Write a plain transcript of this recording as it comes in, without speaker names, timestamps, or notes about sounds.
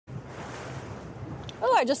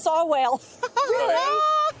I just saw a whale. Really?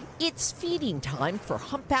 It's feeding time for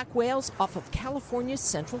humpback whales off of California's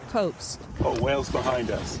Central Coast. Oh, whales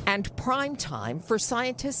behind us. And prime time for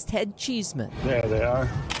scientist Ted Cheeseman. There they are.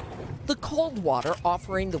 The cold water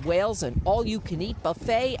offering the whales an all-you-can-eat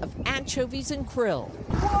buffet of anchovies and krill.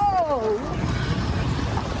 Whoa!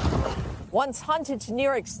 Once hunted to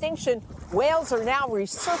near extinction, whales are now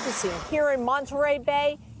resurfacing here in Monterey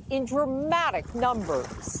Bay in dramatic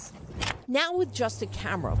numbers. Now with just a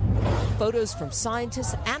camera, photos from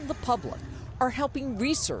scientists and the public are helping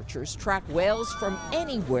researchers track whales from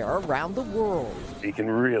anywhere around the world. You can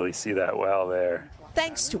really see that whale there.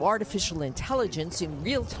 Thanks to artificial intelligence in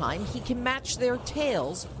real time, he can match their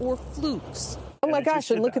tails or flukes. Oh my gosh,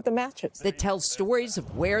 and look at the matches. That tells stories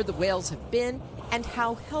of where the whales have been and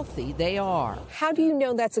how healthy they are. How do you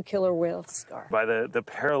know that's a killer whale, Scar? By the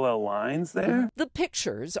parallel lines there. The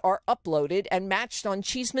pictures are uploaded and matched on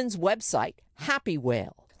Cheeseman's website, Happy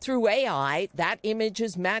Whale. Through AI, that image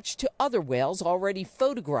is matched to other whales already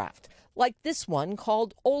photographed, like this one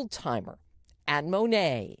called Old Timer and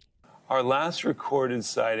Monet. Our last recorded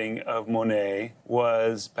sighting of Monet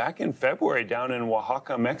was back in February down in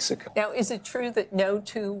Oaxaca, Mexico. Now, is it true that no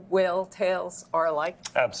two whale tails are alike?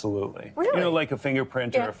 Absolutely. Really? You know, like a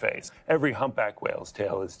fingerprint or a face. Every humpback whale's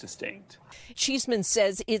tail is distinct. Cheeseman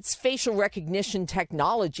says it's facial recognition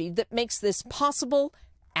technology that makes this possible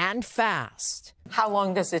and fast. How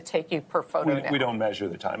long does it take you per photo now? We don't measure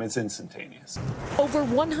the time. It's instantaneous. Over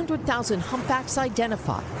 100,000 humpbacks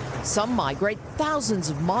identified. Some migrate thousands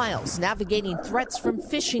of miles, navigating threats from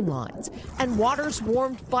fishing lines and waters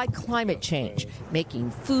warmed by climate change,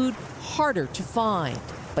 making food harder to find.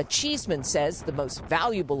 But Cheeseman says the most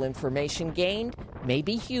valuable information gained may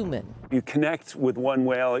be human. You connect with one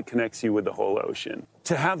whale, it connects you with the whole ocean.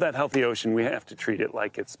 To have that healthy ocean, we have to treat it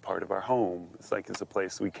like it's part of our home. It's like it's a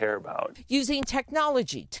place we care about. Using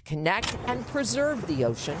technology to connect and preserve the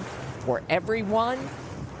ocean for everyone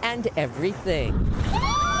and everything.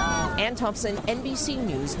 Anne Thompson, NBC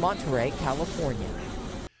News, Monterey, California.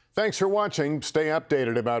 Thanks for watching. Stay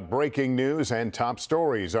updated about breaking news and top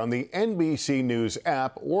stories on the NBC News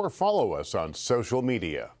app or follow us on social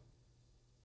media.